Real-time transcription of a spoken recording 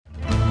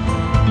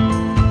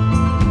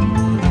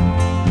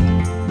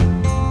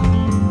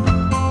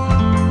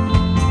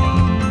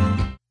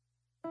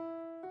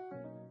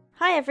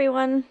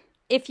everyone.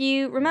 If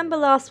you remember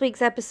last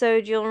week's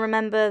episode, you'll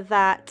remember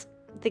that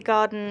the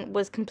garden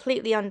was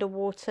completely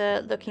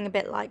underwater, looking a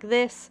bit like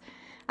this,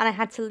 and I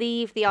had to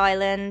leave the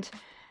island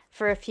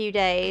for a few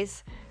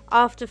days.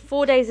 After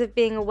 4 days of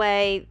being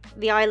away,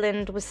 the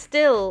island was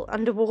still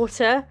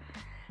underwater,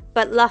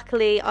 but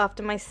luckily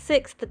after my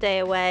 6th day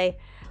away,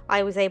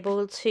 I was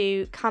able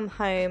to come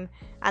home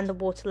and the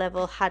water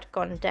level had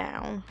gone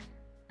down.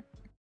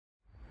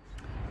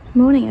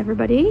 Morning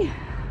everybody.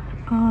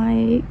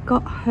 I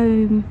got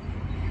home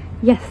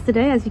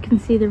yesterday. As you can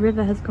see, the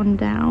river has gone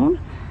down,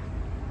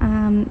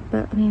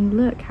 but I mean,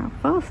 look how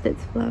fast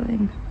it's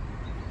flowing.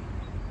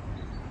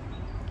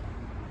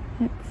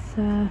 It's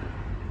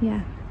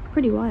yeah,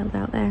 pretty wild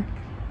out there.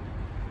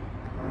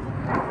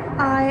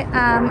 I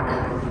am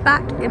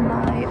back in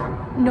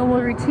my normal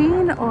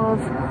routine of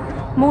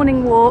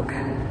morning walk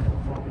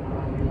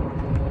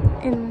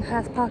in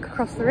Hurst Park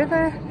across the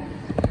river.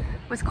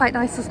 It was quite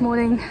nice this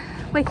morning,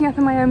 waking up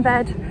in my own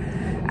bed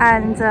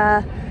and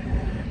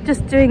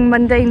just doing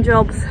mundane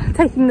jobs,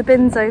 taking the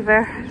bins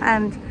over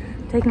and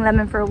taking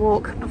Lemon for a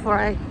walk before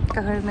I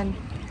go home and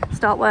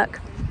start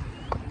work.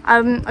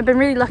 I've been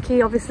really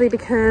lucky, obviously,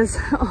 because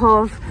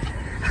of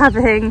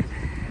having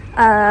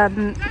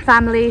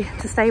family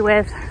to stay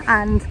with,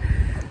 and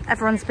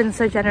everyone's been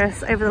so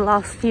generous over the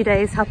last few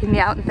days helping me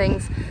out and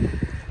things,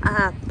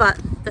 but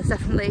there's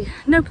definitely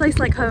no place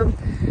like home.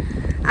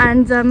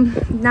 And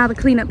now the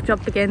cleanup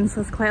job begins.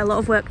 There's quite a lot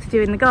of work to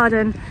do in the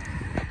garden,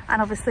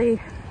 and obviously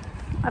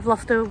I've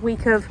lost a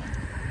week of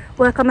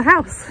work on the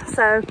house,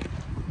 so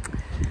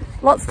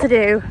lots to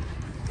do.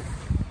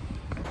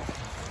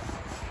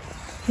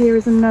 Here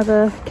is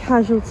another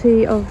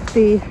casualty of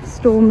the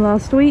storm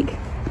last week.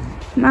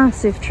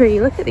 Massive tree,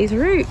 look at these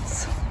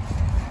roots.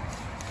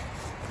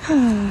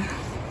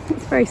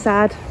 It's very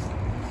sad.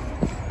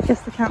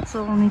 Guess the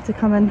council will need to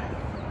come and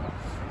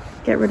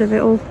get rid of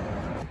it all.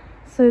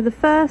 So the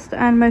first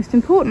and most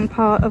important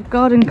part of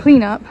garden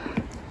cleanup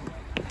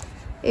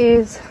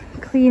is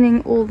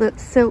cleaning all the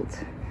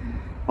silt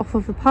off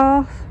of the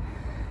path,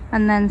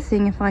 and then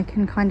seeing if I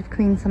can kind of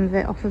clean some of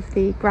it off of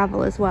the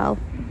gravel as well.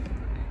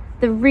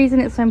 The reason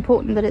it's so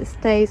important that it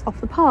stays off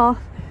the path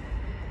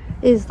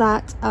is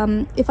that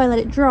if I let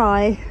it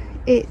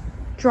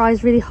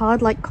dries really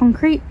hard like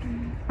concrete,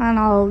 and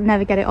I'll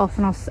never get it off,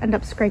 and I'll end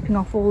up scraping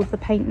off all of the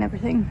paint and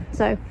everything.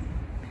 So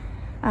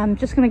I'm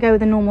just going to go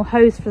with a normal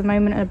hose for the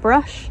moment and a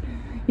brush.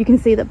 You can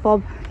see that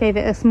Bob gave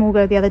it a small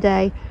go the other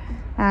day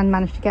and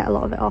managed to get a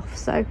lot of it off.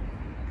 So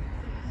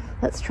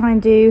let's try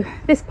and do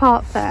this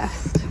part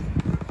first.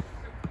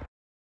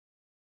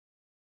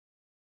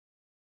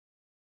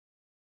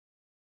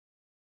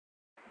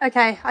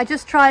 Okay, I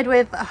just tried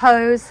with a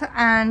hose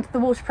and the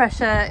water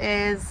pressure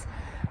is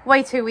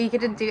way too weak.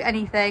 It didn't do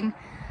anything.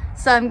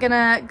 So I'm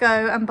gonna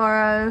go and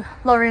borrow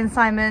Laurie and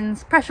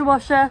Simon's pressure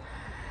washer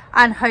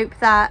and hope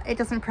that it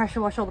doesn't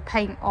pressure wash all the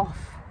paint off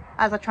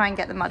as I try and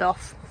get the mud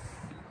off.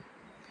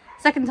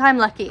 Second time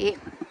lucky.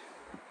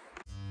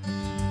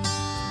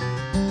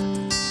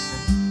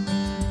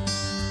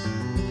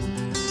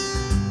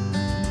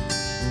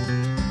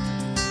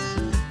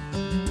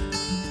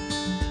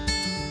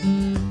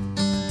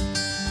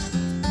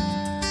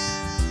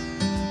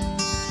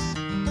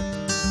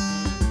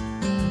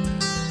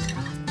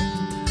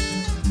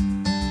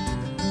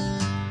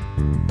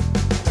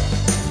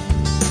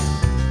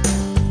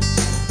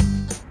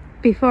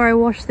 Before I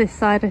wash this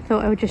side, I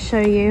thought I would just show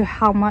you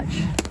how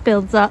much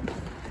builds up.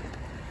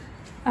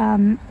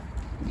 You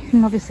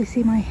can obviously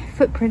see my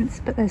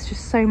footprints, but there's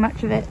just so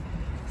much of it,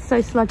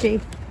 so sludgy.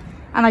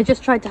 And I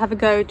just tried to have a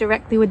go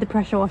directly with the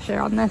pressure washer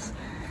on this,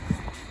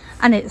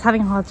 and it's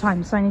having a hard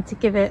time, so I need to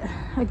give it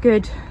a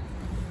good,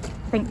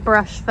 I think,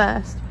 brush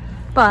first.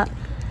 But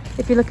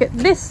if you look at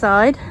this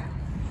side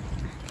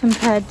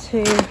compared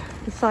to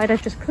the side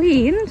I've just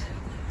cleaned,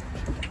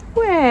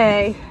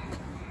 way,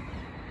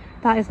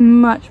 that is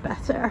much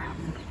better.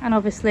 And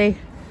obviously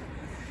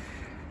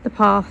the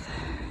path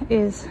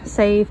is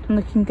saved and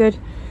looking good.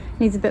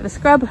 Needs a bit of a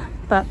scrub,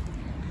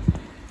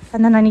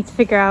 and then I need to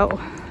figure out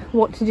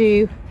what to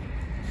do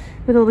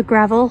with all the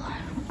gravel.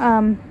 I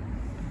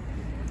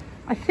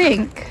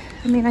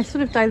mean, I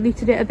sort of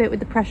diluted it a bit with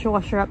the pressure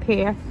washer up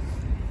here.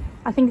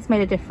 I think it's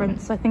made a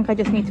difference. I think I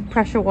just need to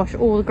pressure wash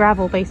all the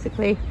gravel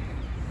basically.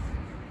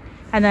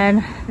 And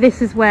then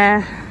this is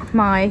where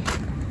my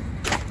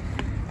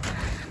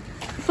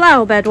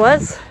flower bed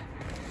was,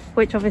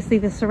 which obviously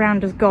the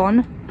surrounder's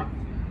gone,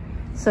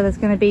 so there's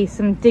going to be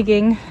some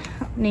digging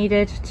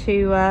needed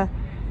to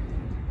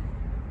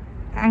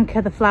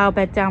anchor the flower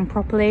bed down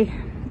properly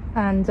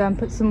and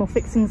put some more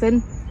fixings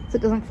in so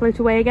it doesn't float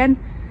away again,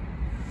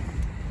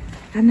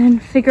 and then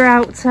figure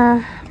out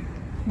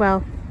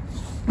well,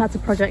 that's a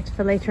project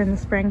for later in the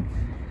spring.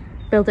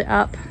 Build it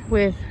up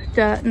with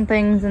dirt and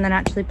things, and then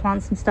actually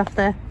plant some stuff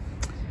there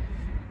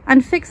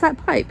and fix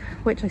that pipe,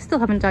 which I still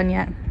haven't done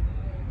yet.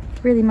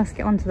 Really must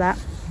get onto that.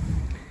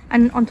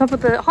 And on top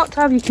of the hot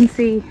tub, you can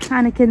see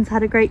Anakin's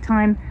had a great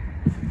time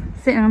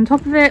sitting on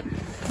top of it.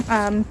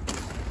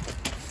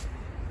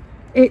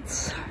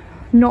 It's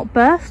not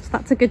burst.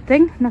 That's a good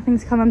thing.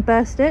 Nothing's come and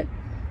burst it.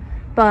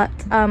 But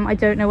I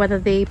don't know whether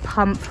the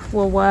pump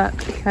will work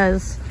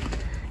because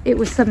it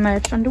was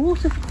submerged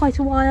underwater for quite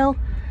a while.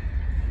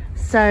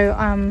 So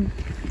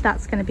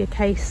that's going to be a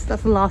case.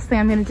 That's the last thing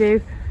I'm going to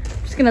do.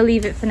 I'm just going to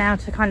leave it for now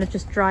to kind of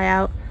just dry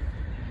out.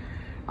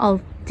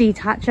 I'll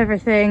detach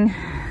everything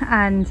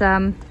and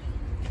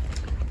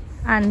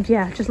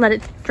yeah, just let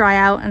it dry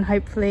out and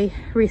hopefully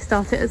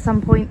restart it at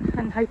some point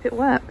and hope it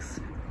works.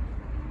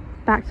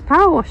 Back to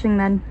power washing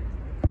then.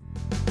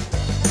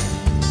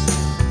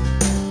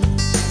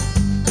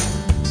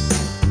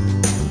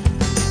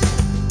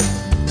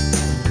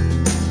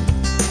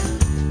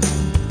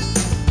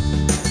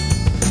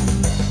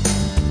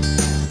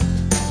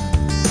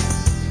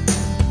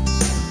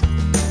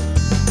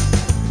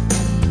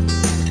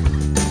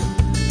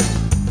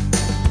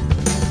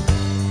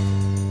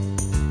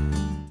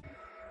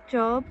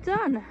 Job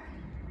done.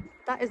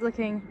 That is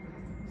looking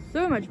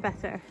so much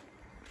better.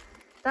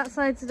 That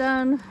side's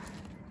done,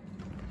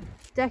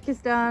 deck is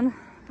done,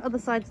 other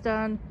side's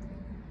done,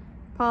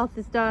 path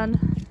is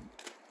done.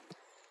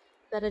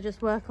 Better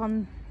just work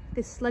on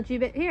this sludgy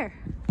bit here.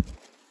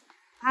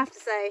 I have to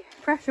say,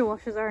 pressure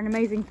washers are an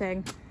amazing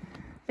thing.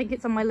 I think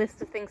it's on my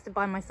list of things to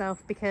buy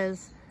myself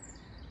because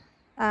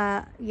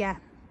yeah,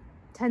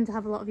 tend to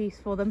have a lot of use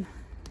for them.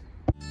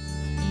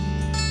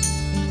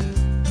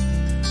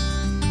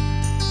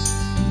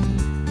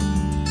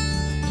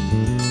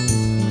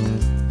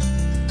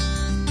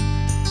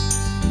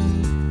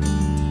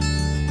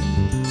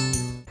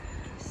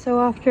 So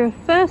after a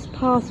first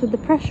pass with the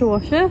pressure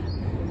washer,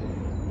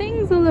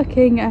 things are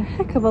looking a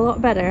heck of a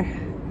lot better.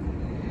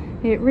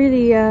 It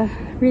really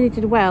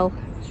did well,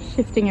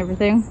 shifting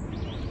everything.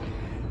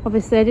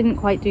 Obviously I didn't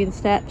quite do the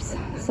steps,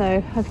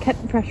 so I've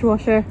kept the pressure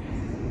washer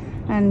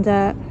and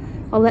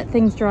I'll let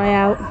things dry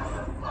out.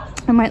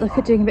 I might look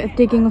at doing a bit of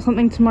digging or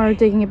something tomorrow,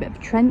 digging a bit of a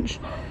trench,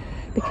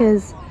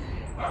 because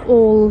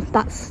all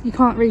that's, you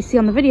can't really see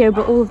on the video,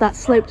 but all of that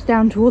sloped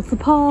down towards the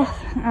path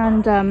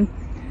and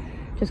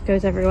just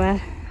goes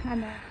everywhere.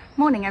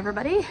 Morning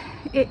everybody,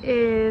 it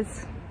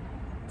is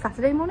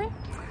Saturday morning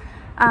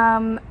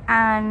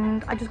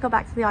and I just got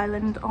back to the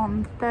island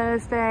on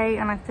Thursday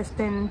and I've just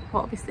been,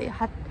 well obviously I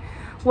had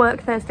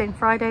work Thursday and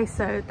Friday,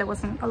 so there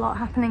wasn't a lot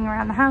happening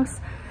around the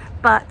house,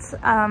 but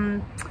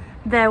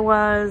there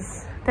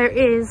is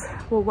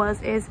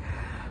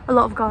a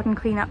lot of garden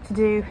cleanup to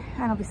do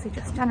and obviously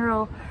just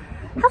general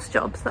house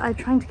jobs that I'm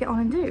trying to get on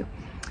and do.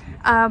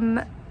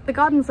 The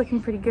garden's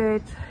looking pretty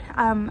good.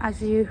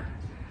 As you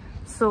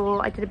saw,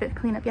 I did a bit of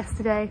cleanup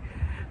yesterday,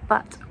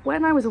 but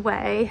when I was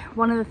away,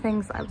 one of the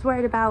things that I was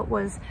worried about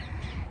was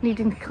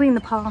needing to clean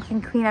the path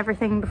and clean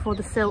everything before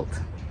the silt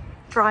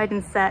dried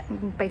and set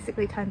and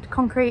basically turned to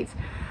concrete.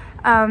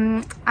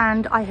 And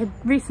I had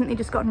recently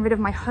just gotten rid of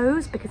my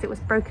hose because it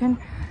was broken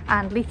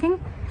and leaking,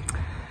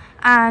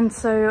 and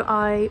so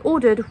I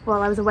ordered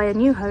while I was away a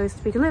new hose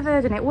to be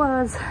delivered, and it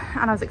was,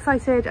 and I was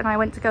excited, and I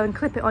went to go and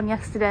clip it on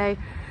yesterday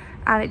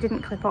and it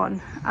didn't clip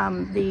on.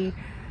 The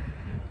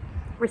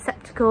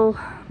receptacle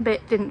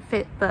bit didn't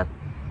fit the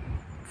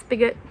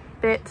spigot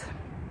bit,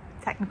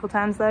 technical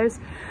terms those,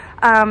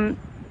 and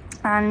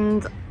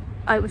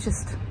it was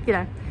just, you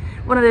know,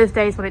 one of those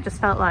days when it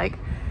just felt like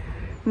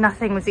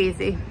nothing was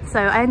easy. So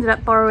I ended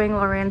up borrowing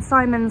Laurie and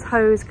Simon's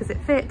hose because it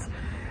fit,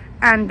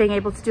 and being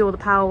able to do all the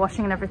power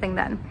washing and everything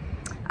then.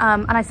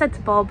 And I said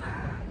to Bob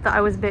that I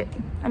was a bit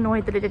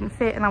annoyed that it didn't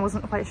fit and I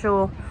wasn't quite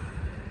sure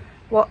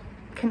what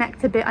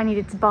connector bit I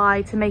needed to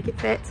buy to make it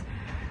fit.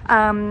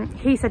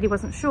 He said he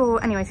wasn't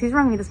sure. Anyways, he's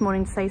rung me this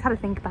morning to say he's had to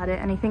think about it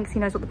and he thinks he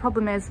knows what the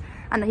problem is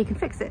and that he can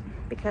fix it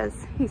because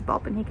he's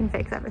Bob and he can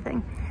fix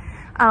everything.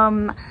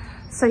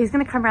 So he's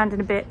going to come around in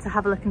a bit to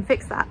have a look and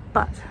fix that.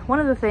 But one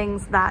of the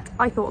things that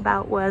I thought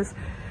about was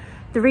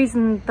the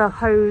reason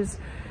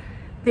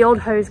the old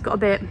hose got a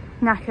bit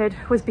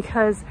knackered was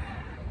because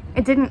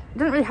it didn't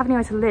really have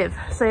anywhere to live.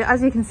 So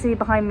as you can see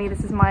behind me,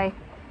 this is my,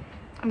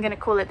 I'm going to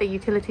call it the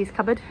utilities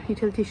cupboard,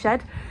 utility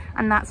shed,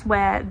 and that's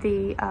where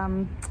the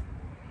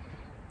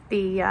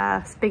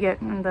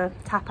spigot and the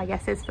tap, I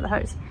guess, is for the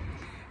hose.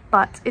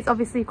 But it's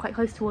obviously quite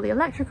close to all the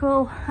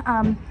electrical,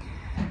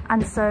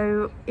 and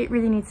so it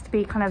really needs to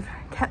be kind of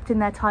kept in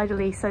there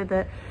tidily so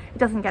that it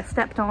doesn't get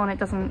stepped on, it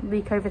doesn't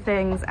leak over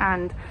things,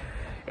 and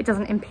it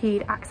doesn't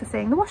impede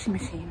accessing the washing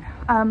machine.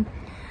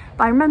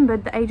 But I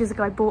remembered that ages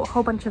ago I bought a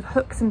whole bunch of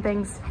hooks and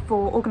things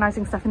for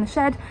organising stuff in the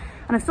shed,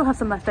 and I still have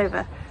some left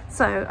over.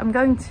 So I'm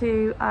going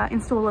to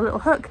install a little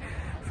hook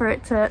for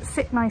it to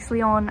sit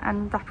nicely on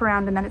and wrap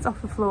around, and then it's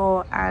off the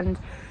floor and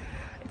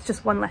it's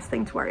just one less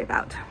thing to worry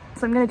about.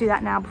 So I'm going to do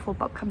that now before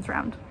Bob comes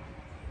around.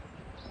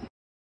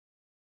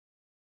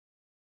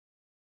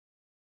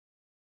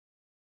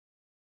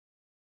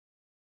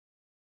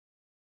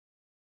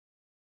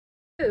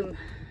 Boom.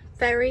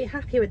 Very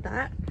happy with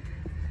that.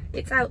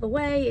 It's out the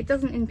way, it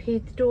doesn't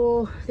impede the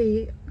door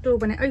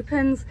when it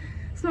opens,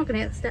 it's not going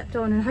to get stepped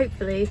on, and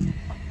hopefully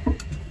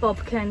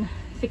Bob can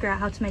figure out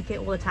how to make it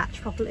all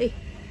attach properly.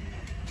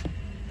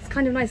 It's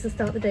kind of nice to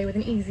start the day with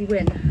an easy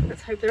win.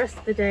 Let's hope the rest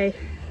of the day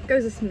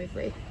goes as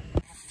smoothly.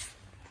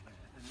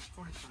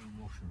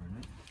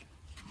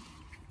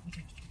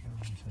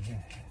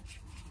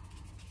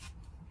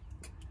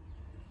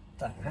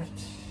 that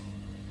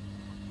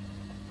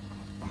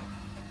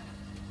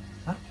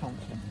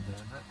plonks into there.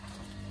 That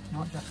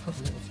might just put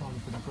a little time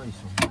for the grease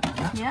on that. And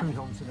that screws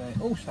onto there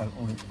also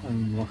on its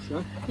own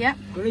washer. Yep.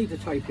 We'll leave the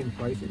tape in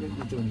place, it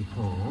won't do any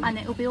harm. And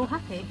it'll be all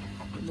happy.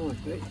 It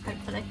might be.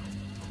 Hopefully.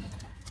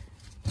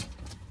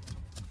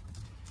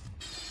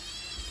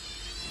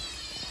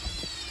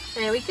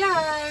 There we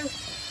go.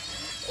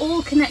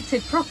 All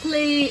connected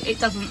properly, it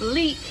doesn't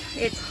leak,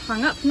 it's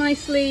hung up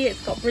nicely,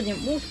 it's got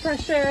brilliant water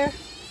pressure,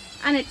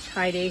 and it's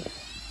tidy.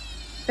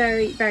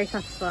 Very, very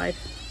satisfied.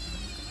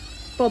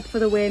 Bob for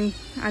the win,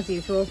 as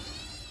usual.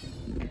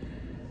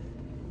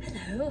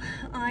 Hello,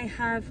 I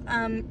have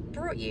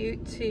brought you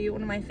to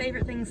one of my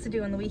favourite things to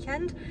do on the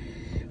weekend,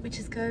 which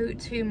is go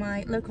to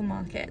my local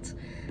market.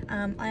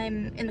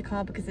 I'm in the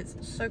car because it's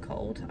so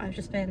cold. I've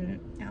just been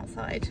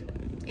outside.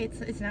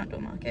 It's an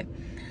outdoor market.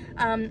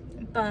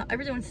 But I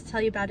really wanted to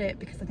tell you about it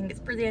because I think it's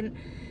brilliant.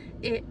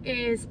 It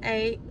is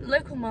a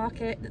local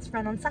market that's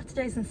run on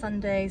Saturdays and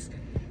Sundays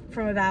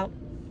from about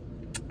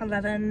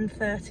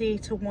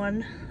 11:30 to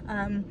 1.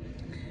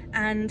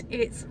 And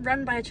it's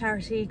run by a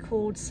charity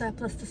called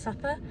Surplus to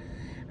Supper,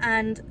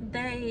 and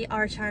they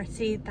are a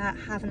charity that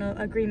have an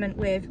agreement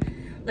with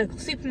local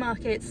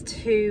supermarkets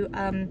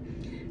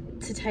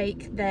to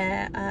take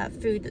their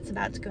food that's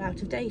about to go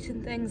out of date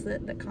and things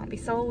that can't be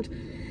sold.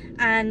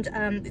 And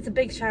it's a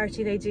big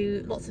charity. They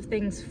do lots of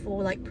things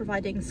for like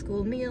providing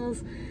school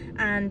meals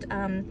and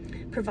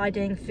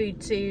providing food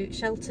to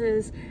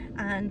shelters,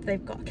 and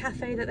they've got a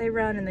cafe that they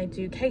run, and they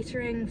do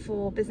catering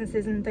for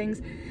businesses and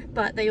things.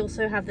 But they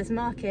also have this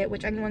market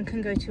which anyone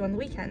can go to on the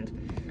weekend,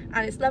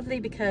 and it's lovely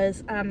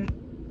because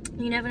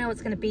you never know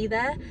what's going to be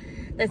there.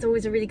 There's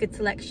always a really good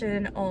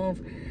selection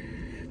of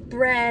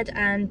bread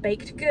and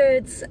baked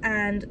goods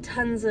and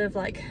tons of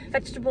like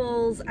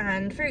vegetables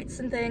and fruits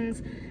and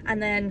things,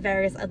 and then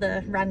various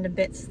other random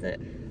bits that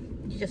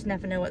you just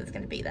never know what's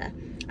going to be there.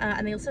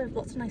 And they also have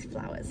lots of nice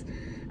flowers.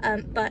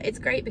 But it's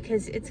great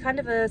because it's kind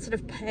of a sort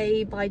of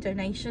pay by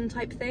donation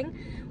type thing,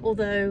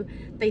 although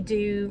they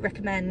do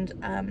recommend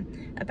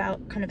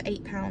about kind of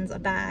 £8 a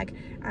bag,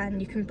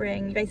 and you can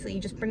bring, basically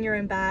you just bring your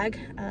own bag.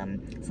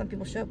 Some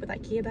people show up with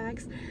IKEA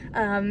bags,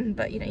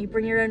 but you know, you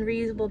bring your own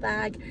reusable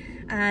bag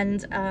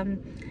and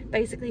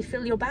basically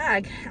fill your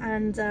bag,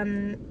 and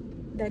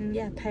then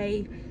yeah,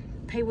 pay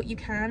what you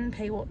can,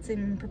 pay what's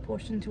in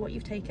proportion to what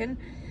you've taken.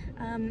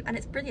 And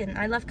it's brilliant.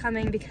 I love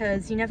coming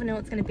because you never know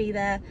what's going to be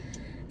there.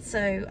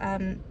 So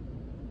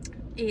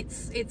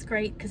it's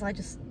great because I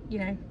just, you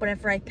know,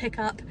 whatever I pick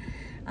up,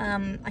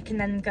 I can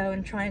then go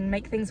and try and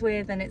make things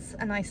with, and it's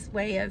a nice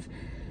way of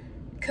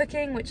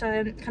cooking, which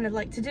I kind of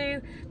like to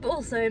do, but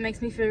also it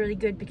makes me feel really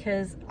good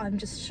because I'm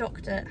just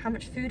shocked at how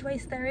much food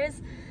waste there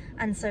is,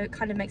 and so it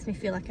kind of makes me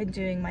feel like I'm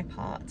doing my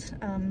part.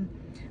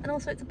 And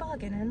also it's a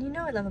bargain, and you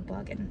know I love a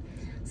bargain.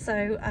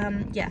 So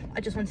yeah,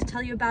 I just wanted to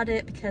tell you about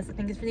it because I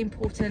think it's really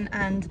important,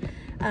 and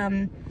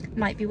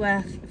might be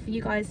worth for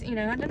you guys, you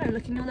know, I don't know,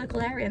 look in your local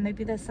area,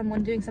 maybe there's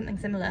someone doing something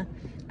similar.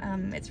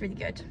 It's really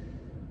good.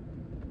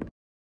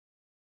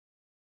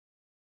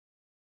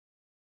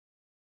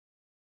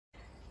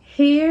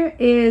 Here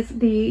is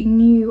the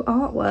new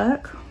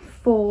artwork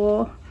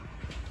for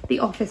the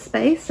office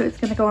space, so it's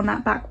going to go on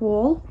that back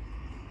wall.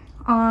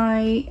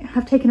 I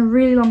have taken a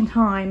really long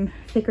time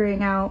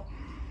figuring out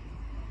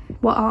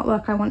what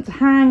artwork I want to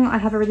hang. I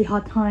have a really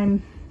hard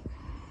time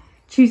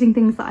choosing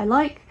things that I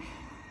like.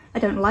 I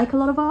don't like a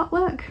lot of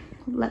artwork.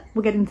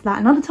 We'll get into that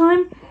another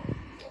time.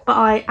 But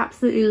I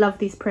absolutely love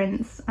these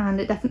prints, and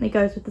it definitely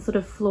goes with the sort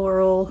of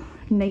floral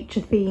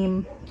nature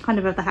theme kind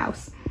of the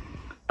house.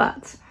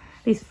 But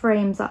these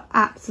frames are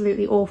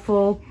absolutely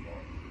awful.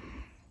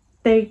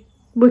 They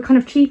were kind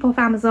of cheap off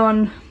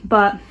Amazon,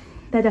 but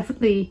they're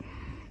definitely,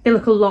 they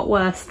look a lot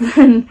worse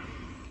than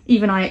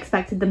even I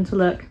expected them to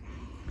look.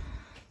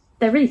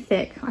 They're really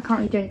thick. I can't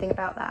really do anything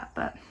about that,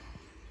 but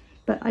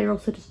I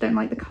also just don't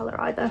like the colour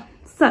either.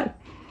 So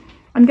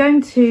I'm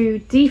going to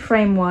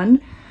deframe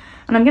one,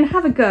 and I'm going to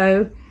have a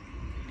go.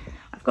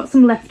 I've got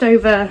some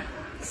leftover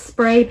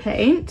spray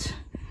paint.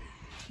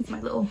 Here's my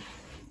little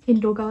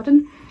indoor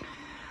garden.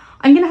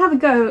 I'm going to have a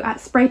go at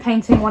spray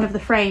painting one of the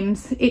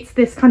frames. It's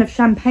this kind of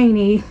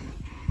champagne-y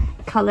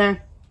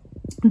colour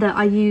that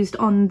I used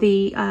on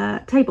the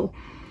table.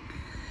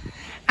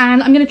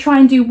 And I'm going to try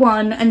and do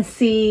one and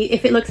see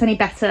if it looks any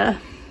better.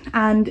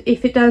 And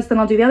if it does, then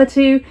I'll do the other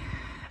two.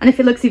 And if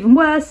it looks even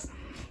worse,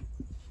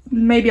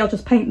 maybe I'll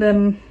just paint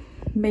them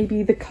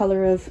maybe the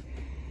colour of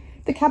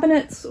the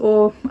cabinets,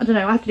 or I don't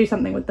know, I have to do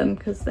something with them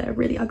because they're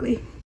really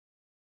ugly.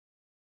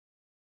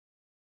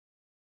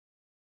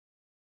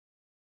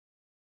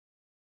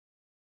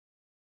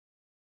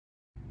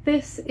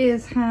 This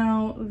is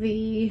how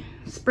the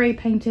spray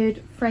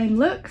painted frame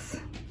looks.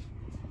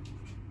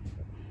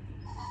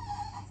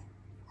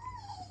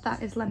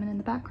 That is Lemon in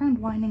the background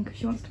whining because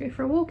she wants to go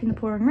for a walk in the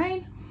pouring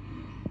rain.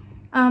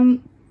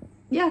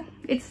 Yeah,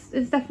 it's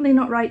definitely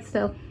not right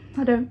still.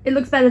 It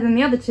looks better than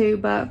the other two,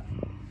 but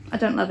I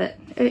don't love it.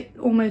 It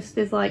almost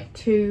is like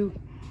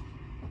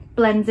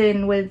blends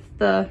in with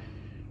the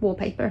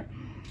wallpaper.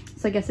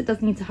 So I guess it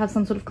does need to have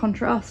some sort of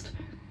contrast.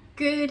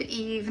 Good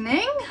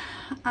evening.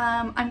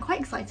 I'm quite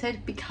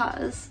excited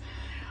because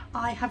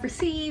I have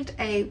received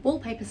a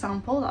wallpaper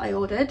sample that I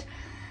ordered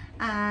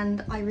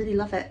and I really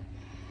love it.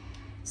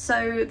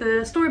 So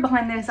the story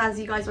behind this, as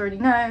you guys already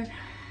know,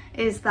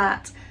 is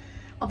that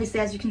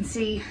obviously, as you can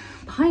see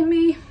behind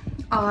me,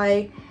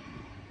 I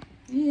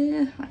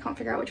can't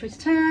figure out which way to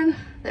turn.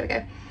 There we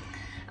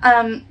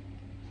go.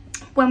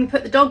 When we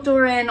put the dog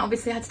door in,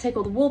 obviously I had to take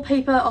all the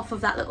wallpaper off of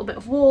that little bit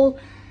of wall.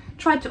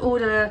 Tried to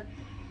order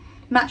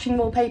matching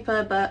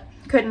wallpaper but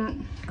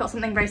couldn't. Got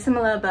something very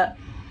similar, but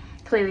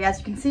clearly, as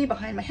you can see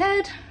behind my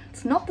head,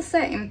 it's not the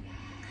same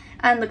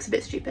and looks a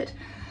bit stupid.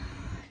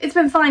 It's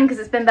been fine because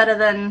it's been better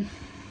than,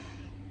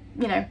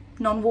 you know,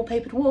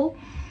 non-wallpapered wall,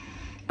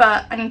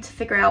 but I need to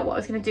figure out what I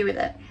was going to do with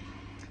it.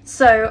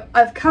 So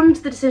I've come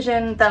to the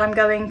decision that I'm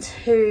going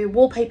to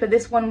wallpaper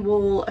this one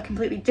wall a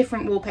completely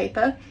different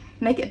wallpaper,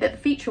 make it a bit of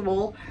a feature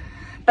wall,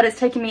 but it's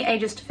taken me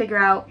ages to figure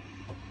out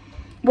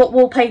what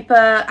wallpaper,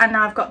 and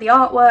now I've got the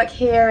artwork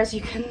here, as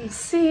you can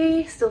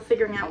see, still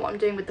figuring out what I'm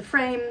doing with the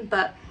frame,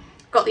 but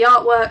got the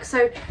artwork,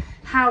 so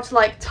how to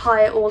like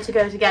tie it all to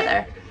go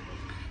together.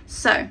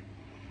 So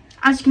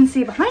as you can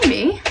see behind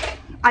me,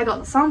 I got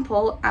the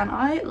sample and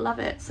I love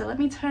it. So let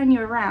me turn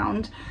you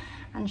around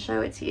and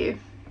show it to you.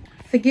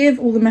 Forgive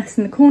all the mess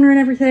in the corner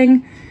and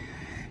everything,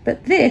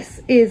 but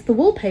this is the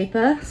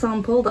wallpaper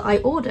sample that I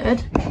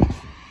ordered.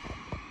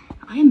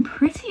 I am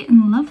pretty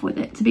in love with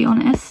it, to be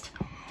honest.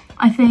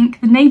 I think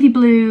the navy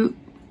blue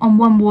on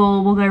one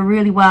wall will go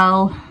really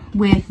well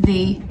with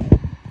the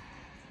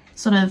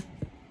sort of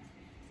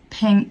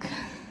pink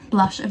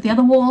blush of the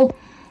other wall.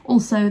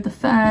 Also the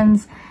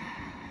ferns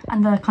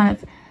and the kind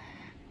of,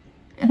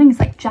 I think it's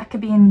like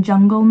Jacobean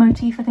jungle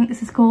motif, I think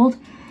this is called,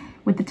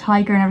 with the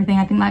tiger and everything.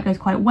 I think that goes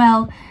quite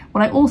well.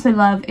 What I also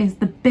love is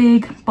the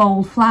big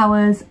bold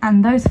flowers,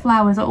 and those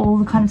flowers are all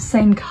the kind of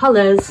same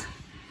colours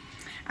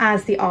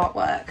as the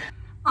artwork.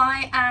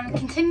 I am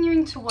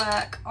continuing to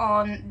work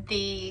on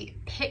the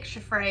picture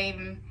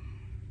frame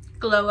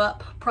glow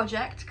up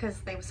project because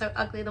they were so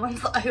ugly, the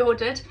ones that I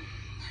ordered.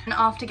 And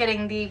after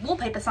getting the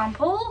wallpaper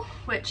sample,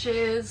 which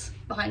is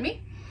behind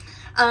me,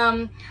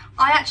 I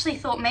actually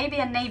thought maybe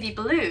a navy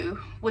blue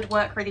would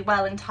work really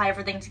well and tie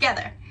everything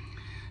together.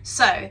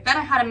 So then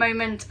I had a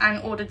moment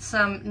and ordered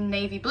some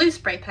navy blue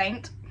spray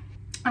paint.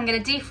 I'm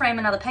going to deframe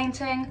another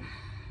painting,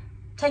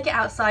 take it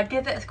outside,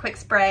 give it a quick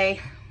spray,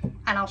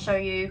 and I'll show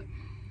you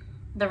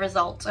the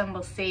result and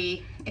we'll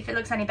see if it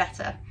looks any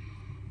better.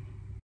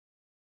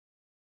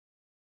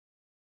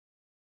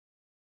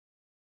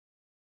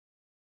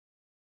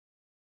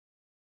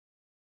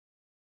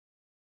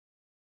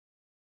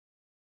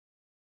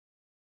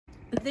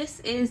 This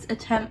is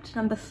attempt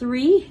number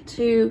 3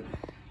 to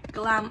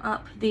glam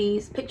up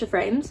these picture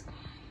frames.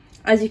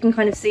 As you can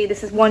kind of see,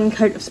 this is one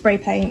coat of spray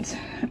paint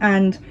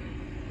and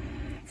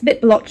it's a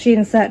bit blotchy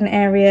in certain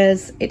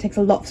areas. It takes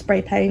a lot of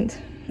spray paint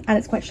and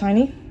it's quite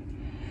shiny.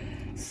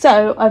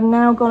 So I've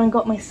now gone and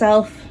got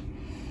myself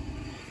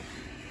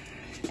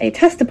a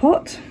tester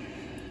pot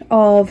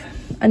of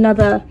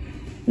another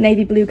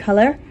navy blue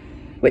colour,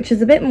 which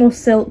is a bit more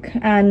silk,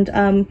 and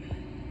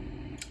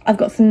I've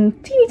got some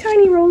teeny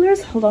tiny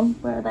rollers. Hold on,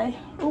 where are they?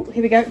 Oh,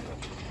 here we go.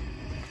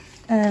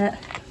 The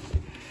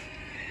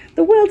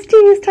world's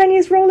teeniest,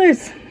 tiniest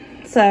rollers.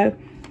 So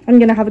I'm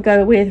going to have a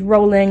go with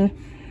rolling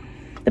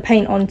the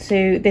paint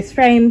onto this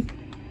frame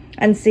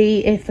and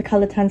see if the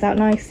colour turns out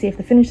nice, see if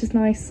the finish is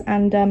nice,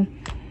 and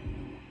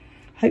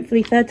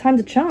hopefully third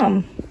time's a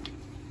charm.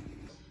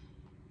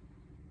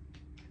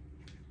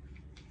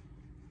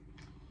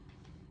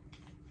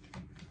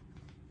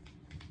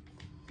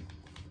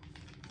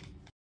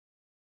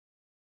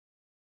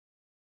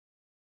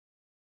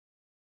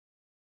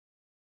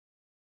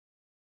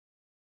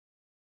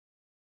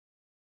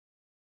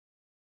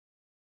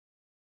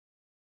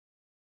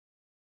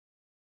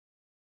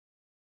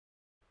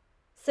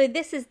 So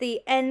this is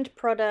the end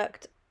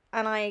product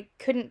and I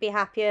couldn't be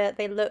happier.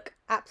 They look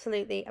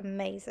absolutely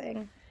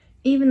amazing.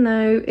 Even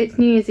though it's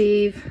New Year's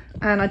Eve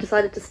and I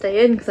decided to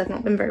stay in because I've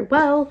not been very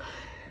well,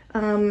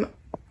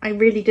 I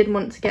really did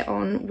want to get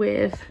on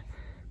with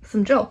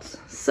some jobs.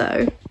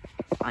 So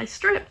I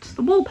stripped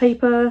the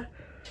wallpaper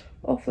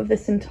off of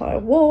this entire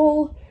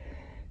wall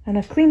and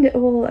I've cleaned it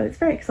all, and it's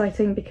very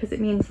exciting because it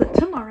means that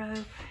tomorrow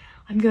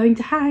I'm going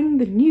to hang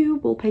the new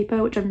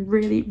wallpaper, which I'm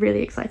really,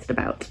 really excited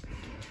about.